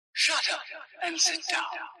Shut up and sit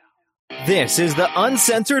down. This is the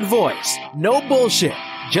Uncensored Voice. No bullshit,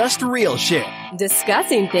 just real shit.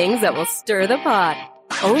 Discussing things that will stir the pot.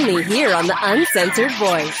 Only here on the Uncensored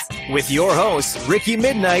Voice. With your host, Ricky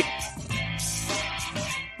Midnight.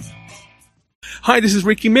 Hi, this is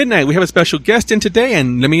Ricky Midnight. We have a special guest in today,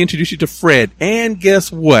 and let me introduce you to Fred. And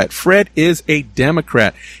guess what? Fred is a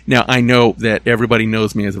Democrat. Now, I know that everybody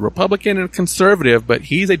knows me as a Republican and a conservative, but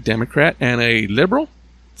he's a Democrat and a liberal.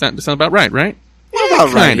 Sound about right? Yeah,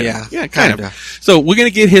 kind of. Yeah, kind of. So we're going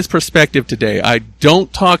to get his perspective today. I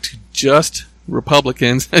don't talk to just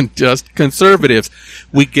Republicans and just conservatives.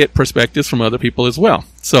 We get perspectives from other people as well.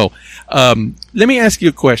 So let me ask you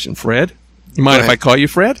a question, Fred. You mind if I call you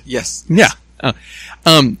Fred? Yes. Yeah.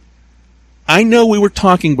 I know we were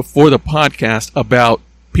talking before the podcast about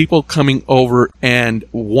people coming over and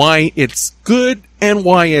why it's good and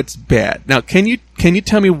why it's bad. Now, can you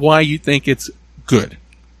tell me why you think it's good?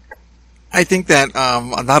 I think that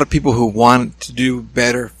a lot of people who want to do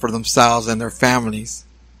better for themselves and their families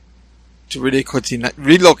to relocate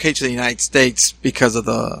to the United States because of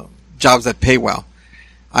the jobs that pay well.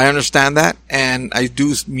 I understand that, and I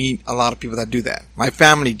do meet a lot of people that do that. My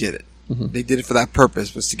family did it. Mm-hmm. They did it for that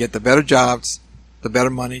purpose, was to get the better jobs, the better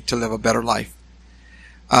money, to live a better life.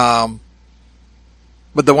 But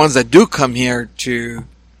the ones that do come here to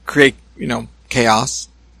create, chaos,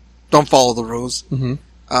 don't follow the rules,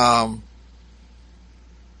 mm-hmm.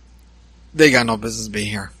 They got no business being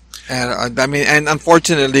here. And and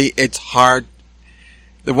unfortunately, it's hard.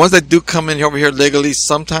 The ones that do come in over here legally,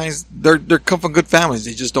 sometimes they're come from good families.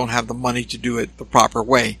 They just don't have the money to do it the proper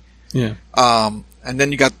way. Yeah. And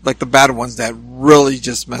then you got like the bad ones that really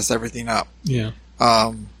just mess everything up. Yeah.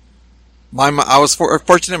 I was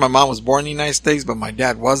fortunate. My mom was born in the United States, but my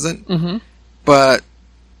dad wasn't. Mm-hmm. But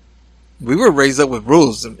we were raised up with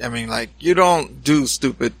rules. I mean, like, you don't do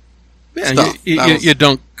stupid stuff. You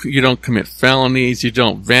don't commit felonies. You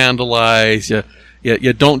don't vandalize.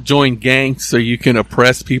 You don't join gangs so you can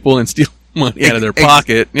oppress people and steal money out of their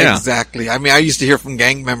pocket. Yeah. Exactly. I mean, I used to hear from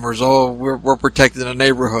gang members, we're protecting the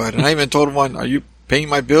neighborhood. And I even told one, are you paying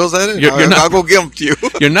my bills at it? I'll go give them to you.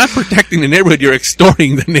 You're not protecting the neighborhood. You're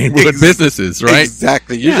extorting the neighborhood businesses, right?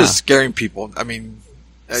 Exactly. You're just scaring people. I mean,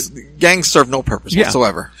 gangs serve no purpose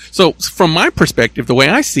whatsoever. So from my perspective, the way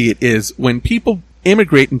I see it is when people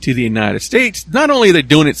immigrate into the United States, not only are they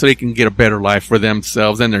doing it so they can get a better life for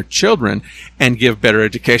themselves and their children and give better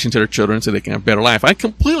education to their children so they can have a better life. I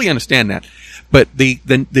completely understand that. But the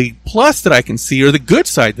plus that I can see, or the good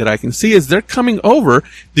side that I can see, is they're coming over.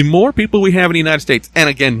 The more people we have in the United States, and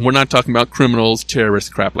again, we're not talking about criminals,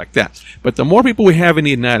 terrorists, crap like that, but the more people we have in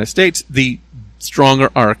the United States, the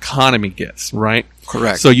stronger our economy gets, right?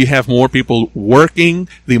 Correct. So you have more people working.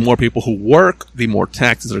 The more people who work, the more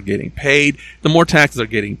taxes are getting paid. The more taxes are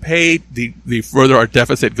getting paid, the further our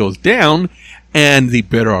deficit goes down, and the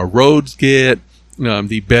better our roads get,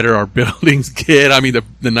 the better our buildings get. I mean,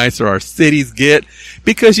 the nicer our cities get,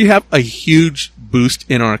 because you have a huge boost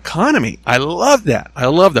in our economy. I love that. I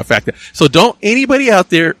love the fact that. So don't anybody out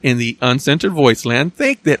there in the Uncensored Voice land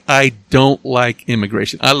think that I don't like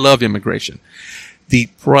immigration. I love immigration. The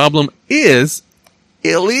problem is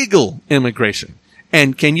illegal immigration.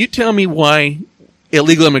 And can you tell me why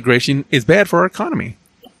illegal immigration is bad for our economy?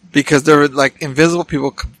 Because they're like invisible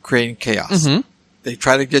people creating chaos. Mm-hmm. They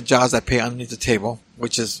try to get jobs that pay underneath the table,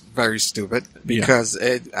 which is very stupid because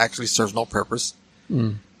it actually serves no purpose.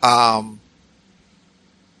 Mm.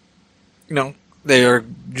 They are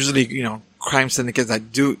usually, crime syndicates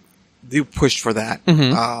that do push for that.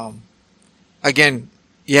 Mm-hmm. Again,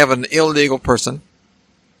 you have an illegal person,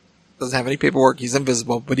 doesn't have any paperwork, he's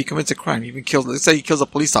invisible, but he commits a crime. He even let's say he kills a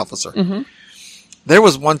police officer. Mm-hmm. There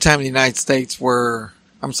was one time in the United States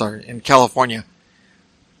in California,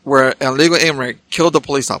 where an illegal immigrant killed a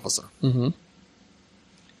police officer. Mm-hmm.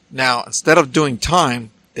 Now, instead of doing time,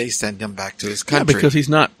 they send him back to his country. Yeah, because he's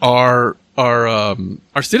not our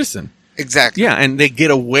citizen. Exactly. Yeah, and they get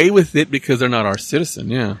away with it because they're not our citizen.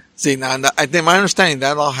 Yeah. See, now, I think my understanding,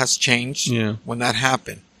 that law has changed when that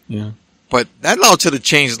happened. Yeah. But that law should have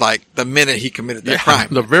changed like the minute he committed that crime.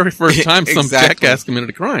 The very first time some jackass committed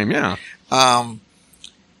a crime. Yeah. And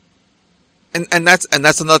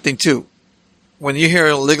that's another thing too. When you're here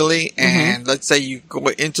illegally and let's say you go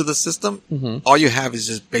into the system, all you have is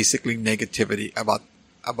just basically negativity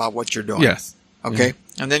about what you're doing. Yes. Okay.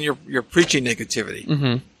 Yeah. And then you're preaching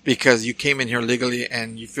negativity because you came in here legally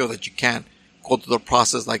and you feel that you can't go through the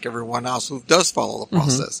process like everyone else who does follow the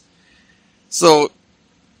process. So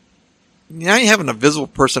now you have an invisible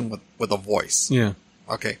person with a voice. Yeah.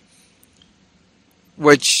 Okay.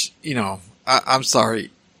 Which, I'm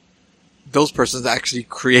sorry. those persons actually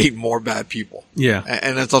create more bad people. Yeah.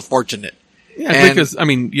 And it's unfortunate. Yeah, And- because I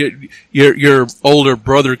mean, your older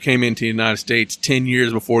brother came into the United States 10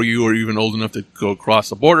 years before you were even old enough to go across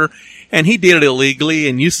the border, and he did it illegally,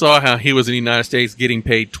 and you saw how he was in the United States getting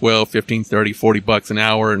paid 12, 15, 30, 40 bucks an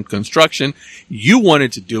hour in construction. You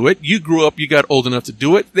wanted to do it. You grew up, you got old enough to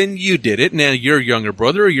do it, then you did it. Now your younger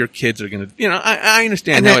brother or your kids are going to, I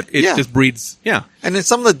understand And how that- it yeah. just breeds, yeah. And then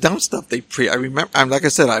some of the dumb stuff I remember, like I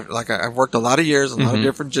said, I've worked a lot of years, a lot of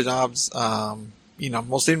different jobs,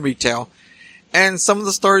 mostly in retail. And some of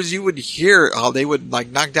the stories you would hear, how they would like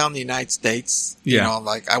knock down the United States. Yeah.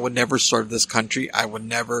 Like I would never serve this country. I would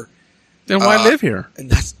never. Then why live here? And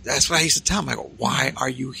that's what I used to tell them. I go, why are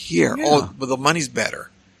you here? Yeah. Oh, but the money's better.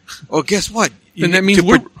 Well, guess what? Then that means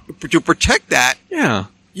to protect that, Yeah.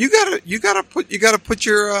 you gotta put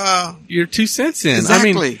your 2 cents in.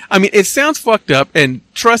 Exactly. I mean, it sounds fucked up, and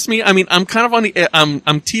trust me, I mean, I'm kind of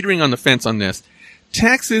I'm teetering on the fence on this.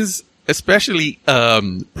 Taxes, especially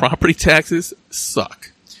property taxes,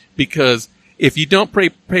 suck because if you don't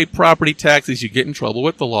pay property taxes, you get in trouble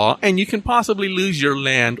with the law, and you can possibly lose your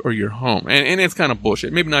land or your home, and it's kind of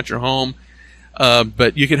bullshit. Maybe not your home.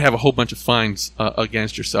 But you could have a whole bunch of fines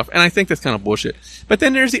against yourself. And I think that's kind of bullshit. But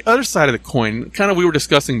then there's the other side of the coin. Kind of we were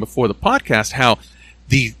discussing before the podcast how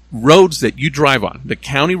the roads that you drive on, the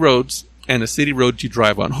county roads and the city roads you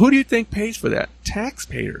drive on, who do you think pays for that?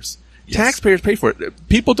 Taxpayers. Yes. Taxpayers pay for it.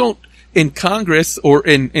 People don't, in Congress or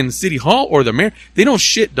in City Hall or the mayor, they don't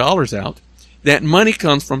shit dollars out. That money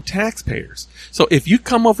comes from taxpayers. So if you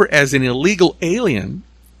come over as an illegal alien,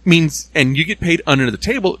 and you get paid under the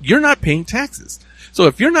table, you're not paying taxes. So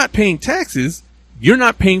if you're not paying taxes, you're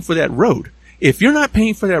not paying for that road. If you're not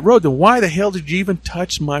paying for that road, then why the hell did you even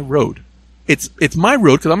touch my road? It's my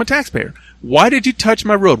road because I'm a taxpayer. Why did you touch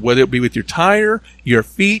my road? Whether it be with your tire, your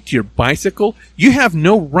feet, your bicycle, you have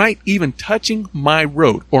no right even touching my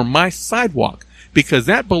road or my sidewalk because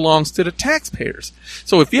that belongs to the taxpayers.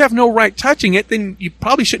 So if you have no right touching it, then you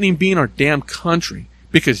probably shouldn't even be in our damn country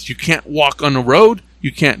because you can't walk on the road.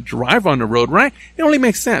 You can't drive on the road, right? It only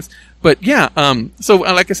makes sense. But yeah, so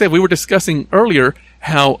like I said, we were discussing earlier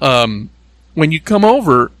how, when you come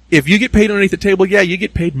over, if you get paid underneath the table, yeah, you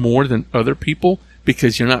get paid more than other people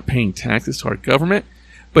because you're not paying taxes to our government,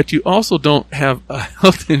 but you also don't have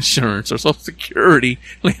health insurance or Social Security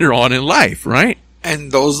later on in life, right?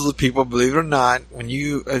 And those are the people, believe it or not,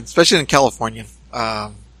 especially in California,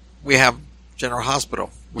 we have General Hospital,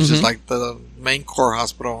 which is like the main core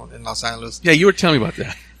hospital in Los Angeles. Yeah, you were telling me about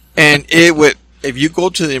that. And it would, if you go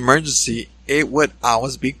to the emergency, it would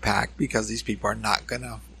always be packed because these people are not going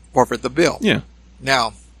to forfeit the bill. Yeah.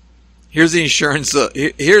 Now, here's the insurance.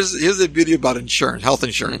 Here's the beauty about insurance, health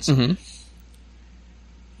insurance. Mm-hmm.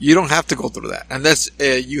 You don't have to go through that unless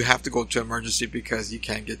you have to go to emergency because you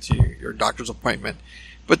can't get to your doctor's appointment.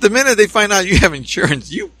 But the minute they find out you have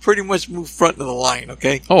insurance, you pretty much move front of the line,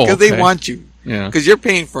 okay? Oh, because they want you. Yeah. Because you're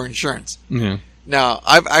paying for insurance. Yeah. Now,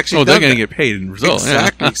 I've actually they're done going to that. get paid in result.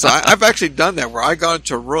 Exactly. Yeah. So I've actually done that where I got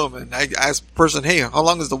into a room and I asked the person, hey, how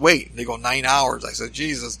long is the wait? And they go 9 hours. I said,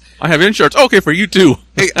 Jesus. I have insurance. Okay, for you too.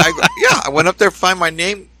 Hey, I went up there, find my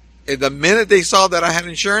name. And the minute they saw that I had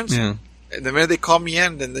insurance, Yeah. and the minute they called me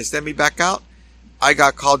in, then they sent me back out, I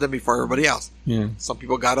got called in before everybody else. Yeah. Some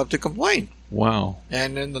people got up to complain. Wow.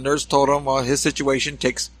 And then the nurse told him, well, his situation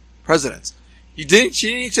takes precedence. She didn't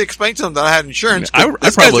need to explain to him that I had insurance. I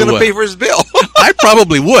This guy's probably going to would. pay for his bill. I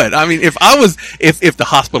probably would. I mean, if the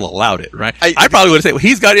hospital allowed it, right? I probably would say, well,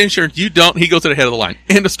 he's got insurance, you don't, he goes to the head of the line.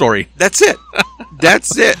 End of story. That's it.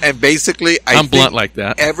 That's it. And basically, I'm think blunt like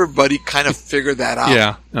that. everybody kind of figured that out.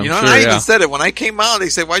 Yeah, I'm and sure, I yeah. even said it when I came out. They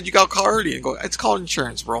said, "Why'd you call early?" And go, "It's called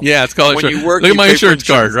insurance, bro." Yeah, it's called When insurance. you work, Look you at my pay for insurance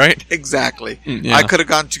card, right? Exactly. Yeah. I could have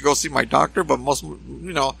gone to go see my doctor, but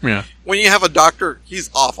Yeah. when you have a doctor,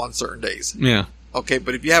 he's off on certain days. Yeah. Okay,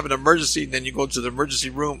 but if you have an emergency, then you go to the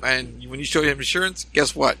emergency room, and when you show him insurance,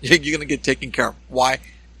 guess what? You're going to get taken care of. Why?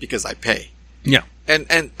 Because I pay. Yeah. And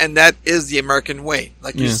that is the American way.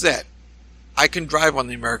 Like you Yeah. said, I can drive on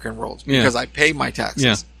the American roads Yeah. because I pay my taxes.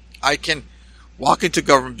 Yeah. I can walk into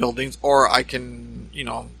government buildings, or I can,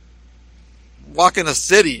 walk in a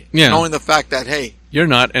city Yeah. knowing the fact that, hey, You're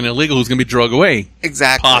not an illegal who's going to be drug away.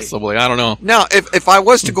 exactly. Possibly. I don't know. Now, if I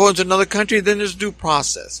was to go into another country, then there's due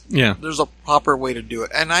process. Yeah. There's a proper way to do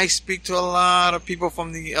it. And I speak to a lot of people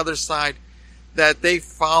from the other side that they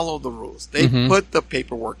follow the rules. They Mhm. put the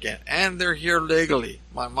paperwork in, and they're here legally.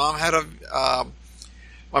 My mom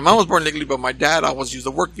my mom was born legally, but my dad always used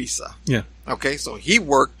a work visa. Yeah. Okay, so he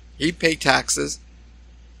worked, he paid taxes,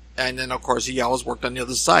 and then of course he always worked on the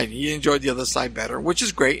other side. He enjoyed the other side better, which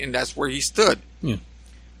is great, and that's where he stood. Yeah.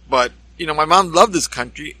 But, my mom loved this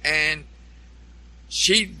country, and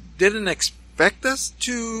she didn't expect us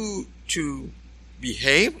to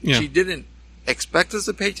behave. Yeah. She didn't expect us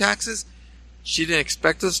to pay taxes. She didn't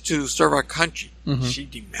expect us to serve our country. She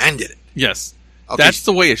demanded it. Yes. Okay. That's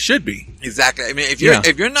the way it should be. Exactly. I mean, if Yeah.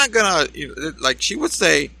 you're not gonna, like she would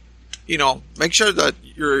say, make sure that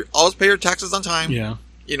you're always pay your taxes on time. Yeah.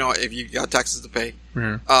 If you got taxes to pay,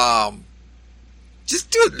 Yeah. just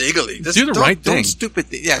do it legally. Just Do the right thing. Don't stupid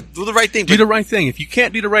thing. Yeah, do the right thing. Do the right thing. If you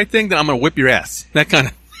can't do the right thing, then I'm going to whip your ass. That kind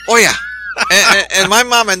of. Oh yeah. and my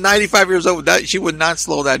mom at 95 years old, she would not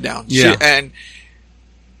slow that down. Yeah.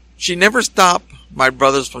 She never stopped my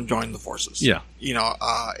brothers from joining the forces. Yeah.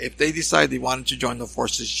 If they decide they wanted to join the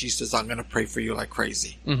forces, she says, I'm going to pray for you like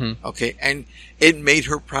crazy. Mm-hmm. Okay. And it made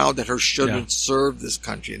her proud that her children Yeah. served this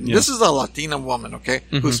country. And Yeah. this is a Latina woman, okay,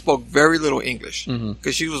 Mm-hmm. who spoke very little English Mhm.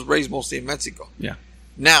 because she was raised mostly in Mexico. Yeah.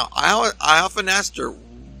 Now, I often asked her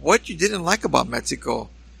what you didn't like about Mexico.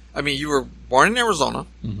 I mean, you were born in Arizona,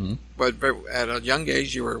 Mm-hmm. but at a young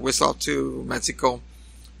age, you were whisked off to Mexico.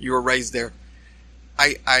 You were raised there.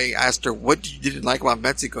 I asked her, what you didn't like about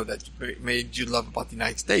Mexico that made you love about the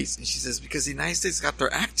United States? And she says, because the United States got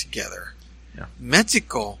their act together. Yeah.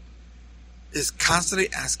 Mexico is constantly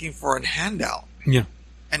asking for a handout. Yeah.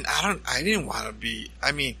 And I didn't want to be,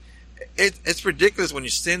 I mean, it's ridiculous when you're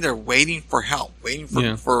sitting there waiting for help, waiting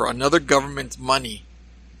Yeah. for another government's money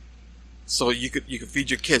so you could feed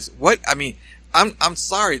your kids. I'm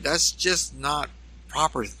sorry, that's just not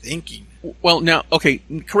proper thinking. Well, now, okay,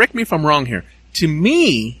 correct me if I'm wrong here. To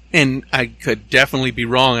me, and I could definitely be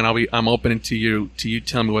wrong, and I'm open to you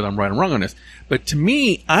telling me whether I'm right or wrong on this. But to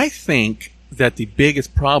me, I think that the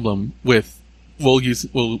biggest problem with,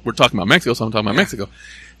 we're talking about Mexico, so I'm talking about Mexico.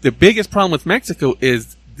 The biggest problem with Mexico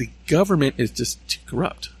is the government is just too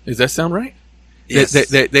corrupt. Does that sound right? Yes.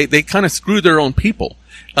 They kind of screw their own people.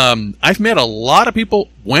 I've met a lot of people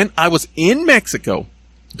when I was in Mexico,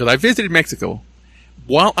 because I visited Mexico.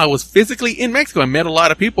 While I was physically in Mexico, I met a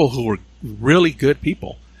lot of people who were really good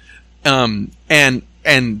people. And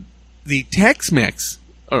the Tex-Mex,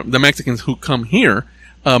 or the Mexicans who come here,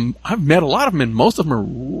 I've met a lot of them, and most of them are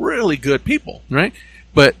really good people, right?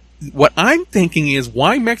 But what I'm thinking is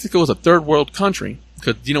why Mexico is a third world country,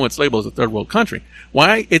 because it's labeled as a third world country.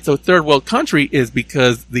 Why it's a third world country is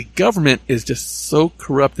because the government is just so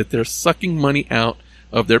corrupt that they're sucking money out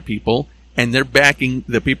of their people, and they're backing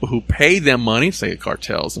the people who pay them money, say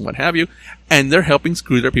cartels and what have you, and they're helping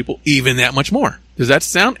screw their people even that much more. Does that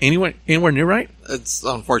sound anywhere near right? It's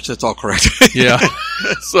unfortunate. It's all correct. Yeah.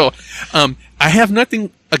 So, I have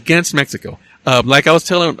nothing against Mexico. Like I was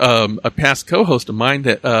telling a past co-host of mine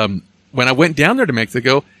that when I went down there to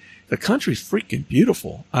Mexico, the country's freaking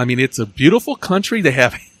beautiful. I mean, it's a beautiful country. They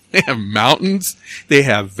have mountains, they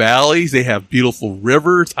have valleys, they have beautiful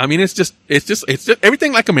rivers. I mean, it's just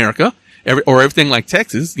everything like America, or everything like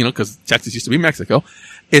Texas, because Texas used to be Mexico.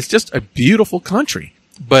 It's just a beautiful country.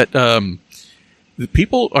 But the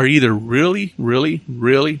people are either really, really,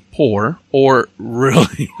 really poor or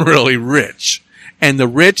really, really rich. And the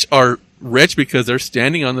rich are rich because they're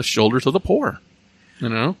standing on the shoulders of the poor.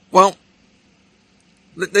 Well,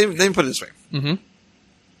 let me put it this way. Mm-hmm.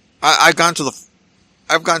 I've gone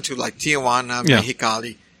to like Tijuana, Yeah.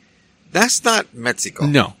 Mexicali. That's not Mexico.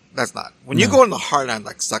 No. That's not. When you go in the heartland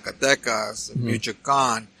like Zacatecas,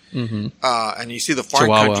 Michoacan, Mm-hmm. and you see the foreign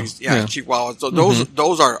Chihuahua. countries, Yeah. Chihuahua. So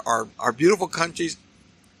those are beautiful countries.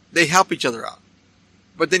 They help each other out.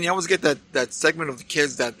 But then you always get that segment of the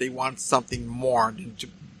kids that they want something more than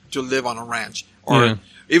to live on a ranch, or Yeah.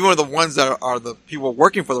 even with the ones that are the people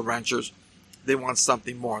working for the ranchers, they want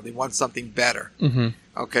something more. They want something better. Mm-hmm.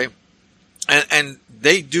 Okay, and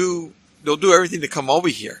they'll do everything to come over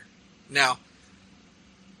here. Now,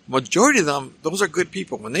 majority of them, those are good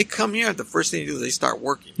people. When they come here, the first thing they do is they start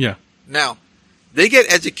working. Yeah. Now, they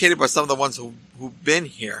get educated by some of the ones who've been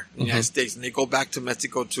here in the United Mm-hmm. States, and they go back to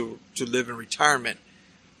Mexico to live in retirement.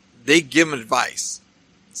 They give them advice,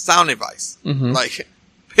 sound advice, Mhm. like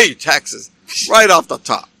pay your taxes right off the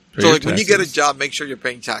top. Pay So your like when you get a taxes. job, make sure you're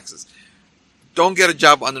paying taxes. Don't get a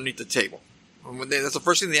job underneath the table. And that's the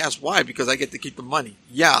first thing they ask. Why? Because I get to keep the money.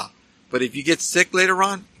 Yeah, but if you get sick later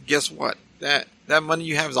on, guess what? That money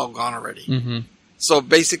you have is all gone already. Mm-hmm. So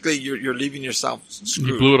basically, you're leaving yourself screwed.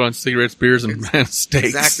 You blew it on cigarettes, beers, and steaks.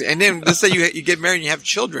 Exactly. And then let's say you get married and you have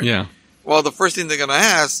children. Yeah. Well, the first thing they're going to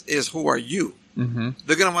ask is, who are you? Mm-hmm.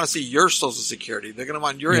 They're going to want to see your social security. They're going to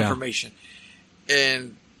want your Yeah. information.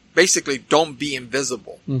 And basically, don't be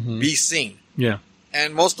invisible. Mhm. Be seen. Yeah.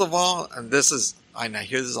 And most of all, and I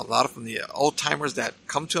hear this a lot from the old timers that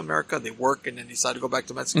come to America, they work, and then decide to go back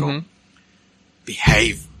to Mexico. Mhm.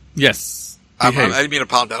 Behave. Yes. I Behave. didn't mean to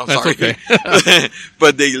pound that. I'm That's sorry. okay.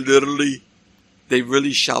 But they literally they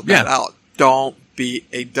really shout that out. Don't be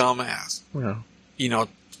a dumbass. Yeah. You know,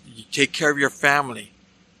 you take care of your family.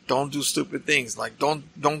 Don't do stupid things. Like don't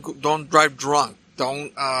drive drunk.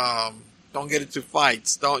 Don't get into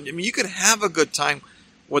fights. You could have a good time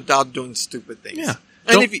without doing stupid things. Yeah.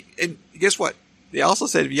 And guess what? They also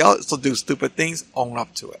said if you also do stupid things, own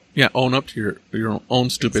up to it. Yeah, own up to your own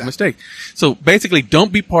stupid mistake. So basically,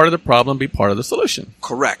 don't be part of the problem, be part of the solution.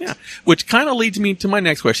 Correct. Yeah, which kind of leads me to my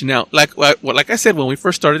next question. Now, like I said when we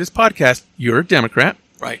first started this podcast, you're a Democrat,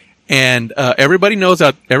 right? And everybody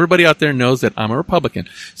out there knows that I'm a Republican.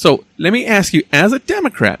 So let me ask you, as a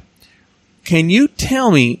Democrat, can you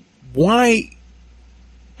tell me why?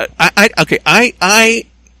 I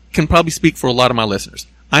can probably speak for a lot of my listeners.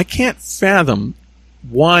 I can't fathom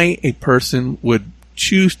why a person would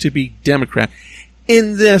choose to be Democrat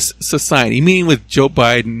in this society, meaning with Joe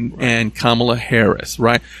Biden and Kamala Harris,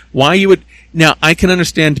 right? Why you would... Now, I can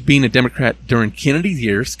understand being a Democrat during Kennedy's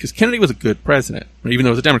years, because Kennedy was a good president, even though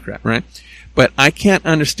he was a Democrat, right? But I can't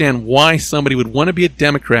understand why somebody would want to be a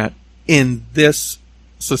Democrat in this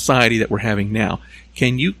society that we're having now.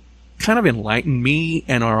 Can you kind of enlighten me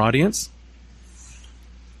and our audience?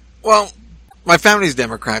 Well, my family's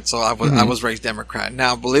Democrat, so I was raised Democrat.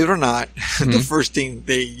 Now, believe it or not, the first thing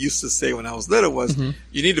they used to say when I was little was,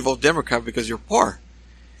 you need to vote Democrat because you're poor.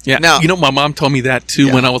 Yeah, now, my mom told me that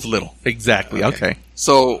too when I was little. Exactly, okay.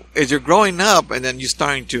 So, as you're growing up and then you're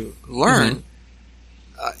starting to learn,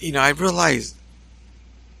 I realized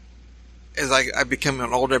as I became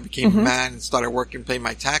older, I became a man and started working, paying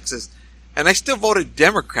my taxes, and I still voted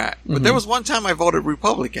Democrat. But there was one time I voted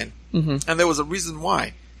Republican, and there was a reason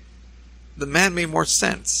why. The man made more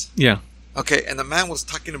sense. Yeah. Okay, and the man was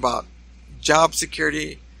talking about job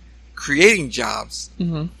security, creating jobs,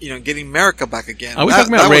 getting America back again. Are we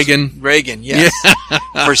talking about Reagan? Reagan, yes. Yeah.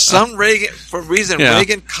 For reason,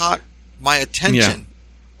 Reagan caught my attention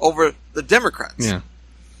over the Democrats. Yeah.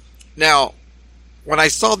 Now, when I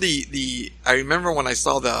saw I remember when I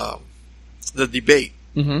saw the debate,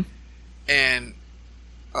 and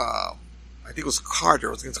I think it was Carter.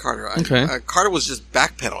 It was against Carter. Okay. Carter was just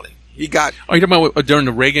backpedaling. He got. Are you talking about during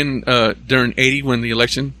the Reagan, during 80 when the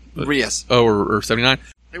election? Yes. Or 79?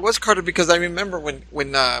 It was Carter because I remember when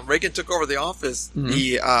Reagan took over the office,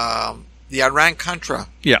 the Iran-Contra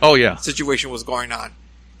situation was going on.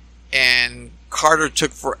 And Carter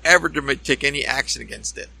took forever to take any action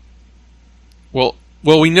against it. Well,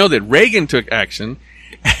 we know that Reagan took action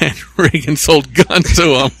and Reagan sold guns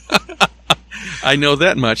to him. I know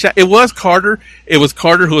that much. It was Carter. It was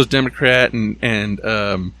Carter who was Democrat, and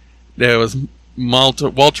there was Walter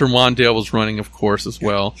Mondale was running, of course, as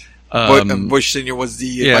well. And Bush Sr. was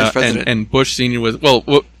the vice president. And Bush Sr. was,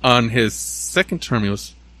 on his second term, he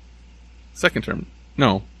was second term.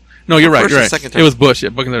 No, you're right. You're right. Second term. It was Bush. Yeah,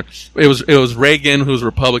 it was Reagan who was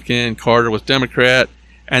Republican. Carter was Democrat.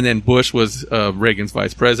 And then Bush was Reagan's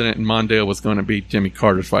vice president, and Mondale was going to be Jimmy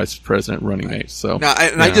Carter's vice president running mate. So now,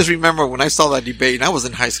 I just remember when I saw that debate, and I was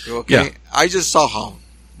in high school. Okay, I just saw how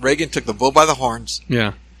Reagan took the bull by the horns.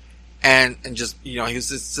 Yeah, and just he was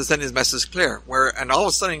just sending his message clear. And all of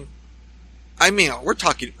a sudden, we're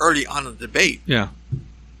talking early on in the debate. Yeah,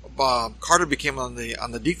 Carter became on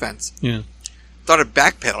the defense. Yeah, started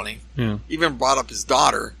backpedaling. Yeah, even brought up his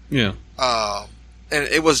daughter. Yeah, and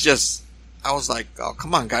it was just. I was like, oh,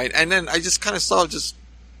 come on, guy. And then I just kind of saw just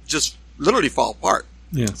literally fall apart.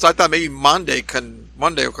 Yeah. So I thought maybe Mondale can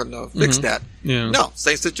fix that. Yeah. No,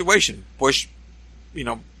 same situation. Bush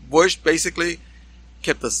basically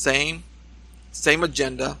kept the same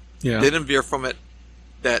agenda. Yeah. Didn't veer from it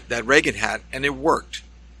that Reagan had, and it worked.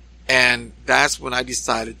 And that's when I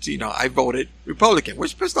decided to, I voted Republican,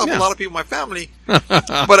 which pissed off a lot of people in my family.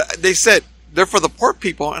 But they said, they're for the poor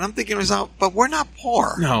people, and I'm thinking to myself, but we're not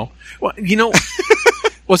poor. No. Well,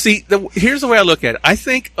 well, see, here's the way I look at it. I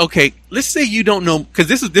think, okay, let's say you don't know, because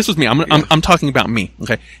this was me. I'm talking about me.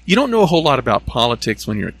 Okay, you don't know a whole lot about politics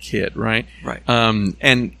when you're a kid, right? Right.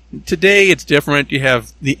 And today it's different. You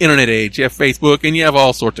have the internet age, you have Facebook, and you have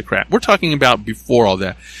all sorts of crap. We're talking about before all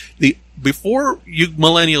that. Before you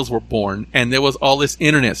millennials were born, and there was all this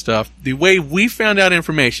internet stuff. The way we found out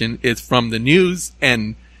information is from the news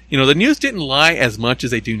and. The news didn't lie as much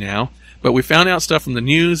as they do now, but we found out stuff from the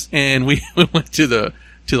news, and we went to the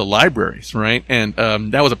libraries, right? And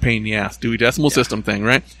that was a pain in the ass, Dewey Decimal System thing,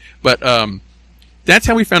 right? But that's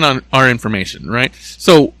how we found out our information, right?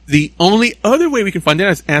 So the only other way we can find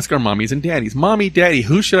out is ask our mommies and daddies. Mommy, daddy,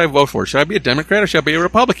 who should I vote for? Should I be a Democrat or should I be a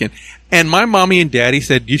Republican? And my mommy and daddy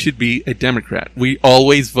said you should be a Democrat. We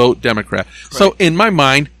always vote Democrat. Right. So in my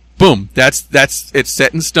mind, boom, that's it's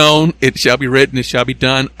set in stone. It shall be written. It shall be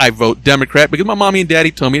done. I vote Democrat because my mommy and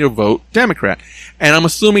daddy told me to vote Democrat, and I'm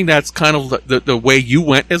assuming that's kind of the way you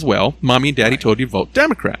went as well. Mommy and daddy told you to vote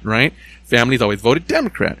Democrat, right? Families always voted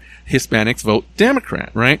Democrat. Hispanics vote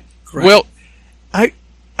Democrat, right? Correct. Well,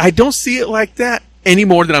 I don't see it like that any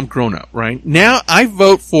more than I'm grown up, right? Now I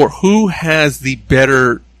vote for who has the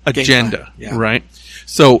better agenda, Yeah. right?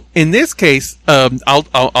 So in this case, we'll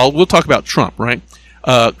talk about Trump, right?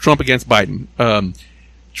 Trump against Biden.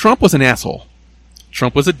 Trump was an asshole.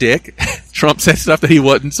 Trump was a dick. Trump said stuff that he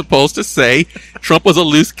wasn't supposed to say. Trump was a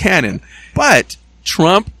loose cannon. But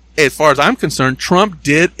Trump, as far as I'm concerned, Trump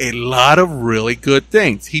did a lot of really good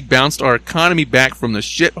things. He bounced our economy back from the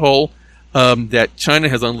shithole that China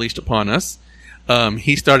has unleashed upon us.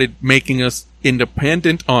 He started making us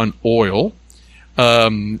independent on oil.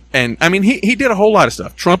 And I mean, he did a whole lot of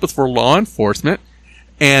stuff. Trump is for law enforcement.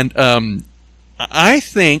 And I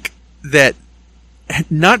think that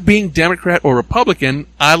not being Democrat or Republican,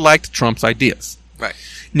 I liked Trump's ideas. Right.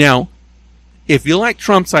 Now, if you like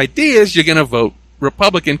Trump's ideas, you're going to vote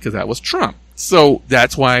Republican because that was Trump. So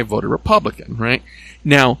that's why I voted Republican, right?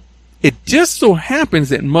 Now, it just so happens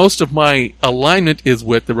that most of my alignment is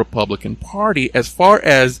with the Republican Party as far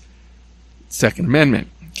as Second Amendment,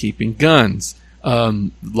 keeping guns,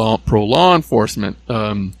 pro law enforcement,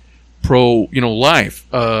 pro life.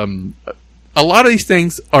 A lot of these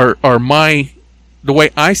things are the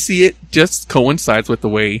way I see it just coincides with the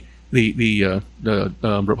way the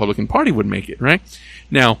Republican Party would make it, right?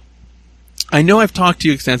 Now, I know I've talked to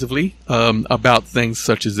you extensively about things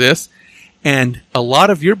such as this, and a lot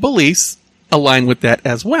of your beliefs align with that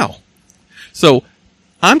as well. So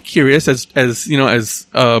I'm curious, as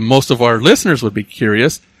most of our listeners would be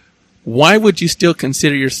curious, why would you still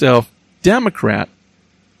consider yourself Democrat,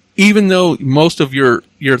 even though most of your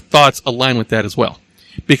thoughts align with that as well?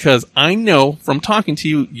 Because I know from talking to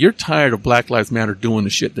you, you're tired of Black Lives Matter doing the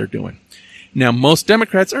shit they're doing. Now, most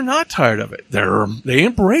Democrats are not tired of it. They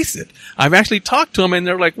embrace it. I've actually talked to them and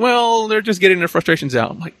they're like, well, they're just getting their frustrations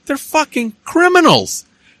out. I'm like, they're fucking criminals.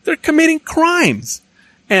 They're committing crimes.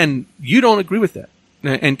 And you don't agree with that.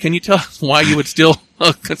 And can you tell us why you would still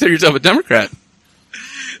consider yourself a Democrat?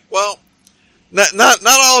 Well, not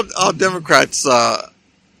all Democrats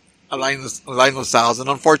align themselves, and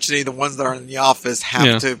unfortunately, the ones that are in the office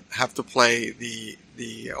have to play the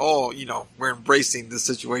we're embracing this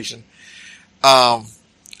situation.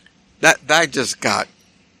 That just got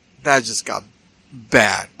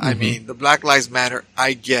bad. Mm-hmm. I mean, the Black Lives Matter,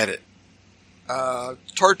 I get it.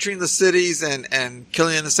 Torturing the cities and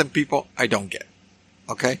killing innocent people, I don't get.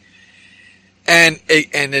 Okay. And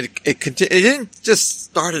it didn't just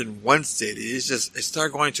start in one city. It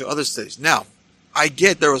started going to other cities. Now, I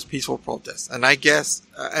get there was peaceful protests, and I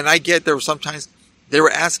get there were sometimes they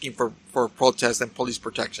were asking for protests and police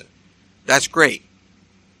protection. That's great.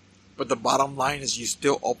 But the bottom line is you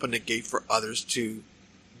still open the gate for others to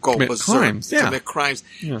go commit berserk, commit crimes.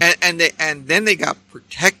 Yeah. And then they got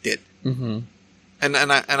protected. Mm-hmm. And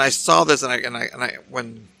I saw this and I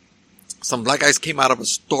when some black guys came out of a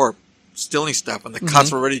store stealing stuff and the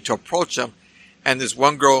cops were ready to approach them, and this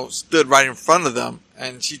one girl stood right in front of them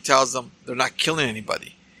and she tells them they're not killing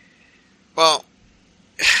anybody. Well,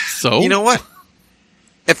 so you know what?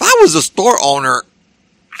 If I was a store owner,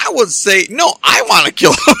 I would say, no, I want to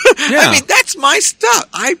kill them. Yeah. I mean, that's my stuff.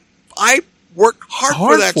 I worked hard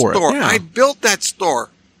for that store. Yeah. I built that store.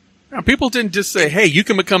 Yeah, people didn't just say, hey, you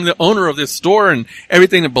can become the owner of this store and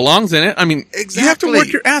everything that belongs in it. I mean, Exactly. You have to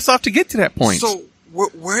work your ass off to get to that point. So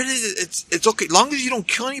where did it? It's okay. As long as you don't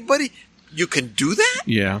kill anybody, you can do that?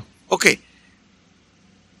 Yeah. Okay.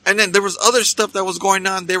 And then there was other stuff that was going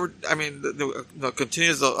on. They were, I mean, the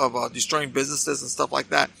continuous of destroying businesses and stuff like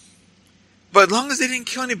that. But as long as they didn't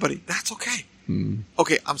kill anybody, that's okay.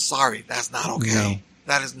 Okay, I'm sorry. That's not okay. No.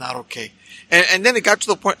 That is not okay. And then it got to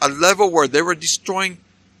the point, a level where they were destroying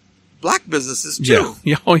black businesses too.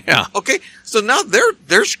 Yeah. Oh, yeah. Okay, so now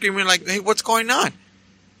they're screaming like, hey, what's going on?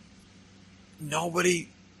 Nobody,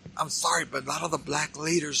 I'm sorry, but a lot of the black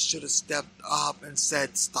leaders should have stepped up and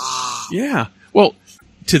said, stop. Yeah. Well,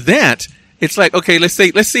 to that, it's like, okay, let's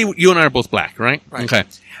say you and I are both black, right? Right. Okay.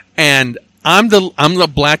 And I'm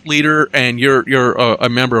the black leader and you're a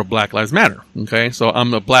member of Black Lives Matter. Okay. So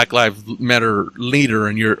I'm the Black Lives Matter leader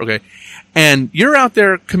and you're, okay. And you're out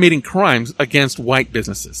there committing crimes against white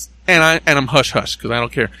businesses. And I'm hush hush because I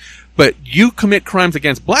don't care. But you commit crimes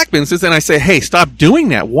against black businesses and I say, hey, stop doing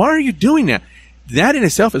that. Why are you doing that? That in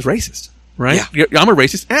itself is racist, right? Yeah. I'm a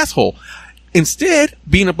racist asshole. Instead,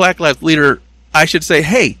 being a Black Lives leader, I should say,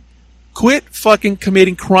 hey, Quit fucking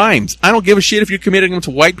committing crimes. I don't give a shit if you're committing them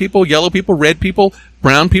to white people, yellow people, red people,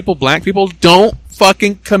 brown people, black people. Don't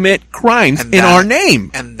fucking commit crimes in our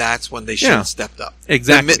name. And that's when they should have stepped up.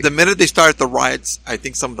 Exactly. The minute they started the riots, I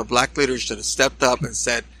think some of the black leaders should have stepped up and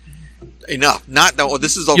said, enough. Not, no,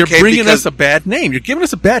 this is okay. You're bringing us a bad name. You're giving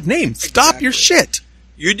us a bad name. Stop your shit.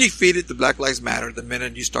 You defeated the Black Lives Matter the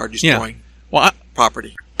minute you started destroying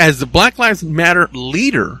property. As the Black Lives Matter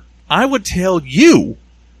leader, I would tell you,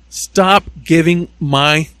 stop giving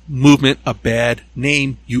my movement a bad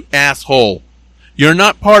name, you asshole. You're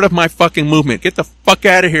not part of my fucking movement. Get the fuck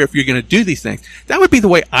out of here if you're going to do these things. That would be the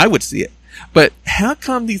way I would see it. But how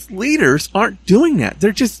come these leaders aren't doing that?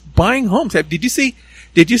 They're just buying homes. Did you see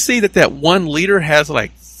that one leader has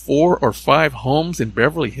like 4 or 5 homes in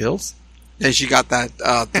Beverly Hills? And she got that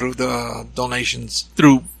through the donations.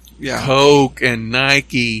 Through Coke and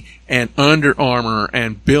Nike and Under Armour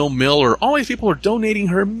and Bill Miller. All these people are donating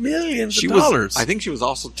her millions of dollars. I think she was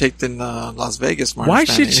also taped in Las Vegas. Why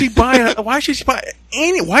should she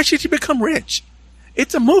become rich?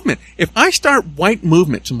 It's a movement. If I start white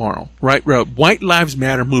movement tomorrow, right? White Lives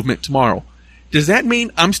Matter movement tomorrow, does that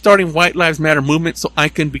mean I'm starting White Lives Matter movement so I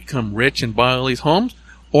can become rich and buy all these homes?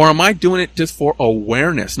 Or am I doing it just for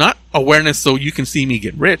awareness? Not awareness so you can see me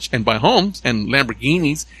get rich and buy homes and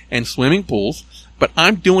Lamborghinis and swimming pools, but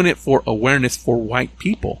I'm doing it for awareness for white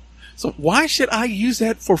people. So why should I use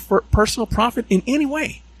that for personal profit in any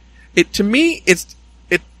way? To me, it's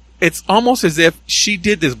almost as if she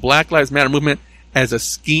did this Black Lives Matter movement as a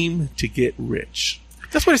scheme to get rich.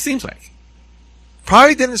 That's what it seems like.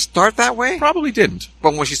 Probably didn't start that way. Probably didn't.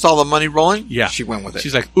 But when she saw the money rolling, yeah, she went with it.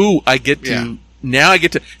 She's like, ooh, I get to... Now I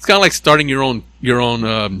get to. It's kind of like starting your own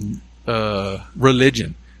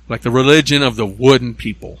religion, like the religion of the wooden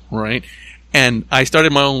people, right? And I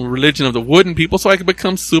started my own religion of the wooden people so I could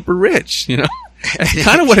become super rich. You know, that's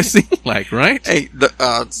kind of what it seemed like, right? Hey,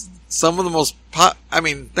 some of the most. Let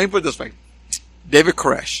me put it this way: David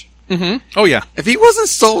Koresh. Mm-hmm. Oh yeah. If he wasn't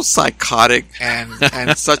so psychotic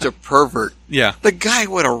and such a pervert, the guy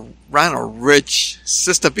would have ran a rich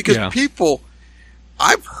system because people.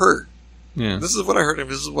 I've heard. Yeah. This is what I heard and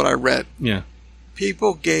this is what I read. Yeah.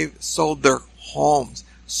 People sold their homes,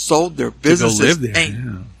 sold their businesses, to go live there,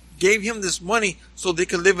 and gave him this money so they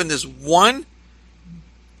could live in this one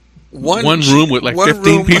room with like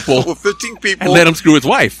 15 people. With 15 people. And let him screw his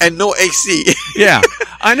wife. And no AC. Yeah.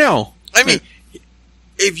 I know. I mean,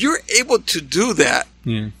 if you're able to do that,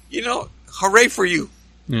 you know, hooray for you.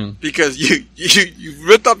 Yeah. Because you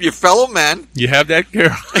ripped up your fellow man. You have that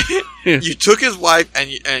girl. You took his wife and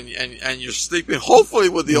you're sleeping hopefully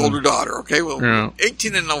with the older daughter, okay? Well,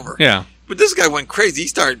 18 and over. Yeah. But this guy went crazy. He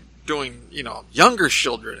started doing, younger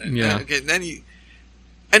children. And, and then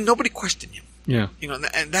and nobody questioned him. Yeah.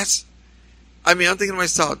 And that's, I'm thinking to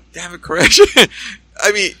myself, damn it, Koresh.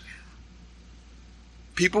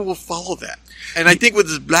 People will follow that. And I think with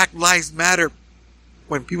this Black Lives Matter,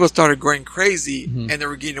 when people started going crazy and they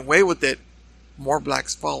were getting away with it, more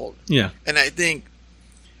blacks followed. Yeah. And I think,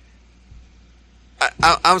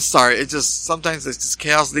 I'm sorry, sometimes it's just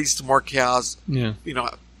chaos leads to more chaos. Yeah.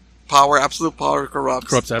 Absolute power corrupts.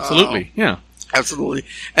 Corrupts, absolutely. Yeah. Absolutely.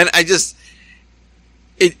 And I just,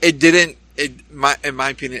 in my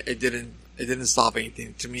opinion, it didn't solve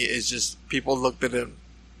anything. To me, it's just people looked at it.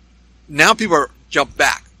 Now people jump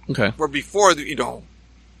back. Okay. Where before,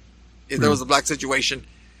 if there was a black situation,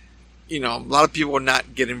 a lot of people would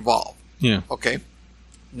not get involved. Yeah. Okay.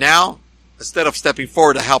 Now, instead of stepping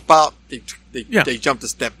forward to help out, they jumped a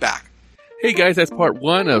step back. Hey guys, that's part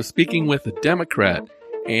 1 of Speaking with a Democrat.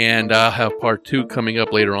 And I'll have part 2 coming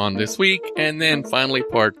up later on this week. And then finally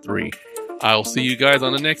part 3. I'll see you guys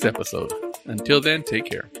on the next episode. Until then, take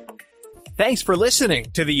care. Thanks for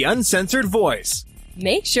listening to The Uncensored Voice.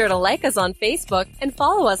 Make sure to like us on Facebook and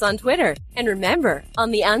follow us on Twitter. And remember,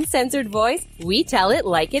 on The Uncensored Voice, we tell it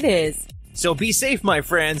like it is. So be safe, my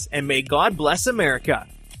friends, and may God bless America.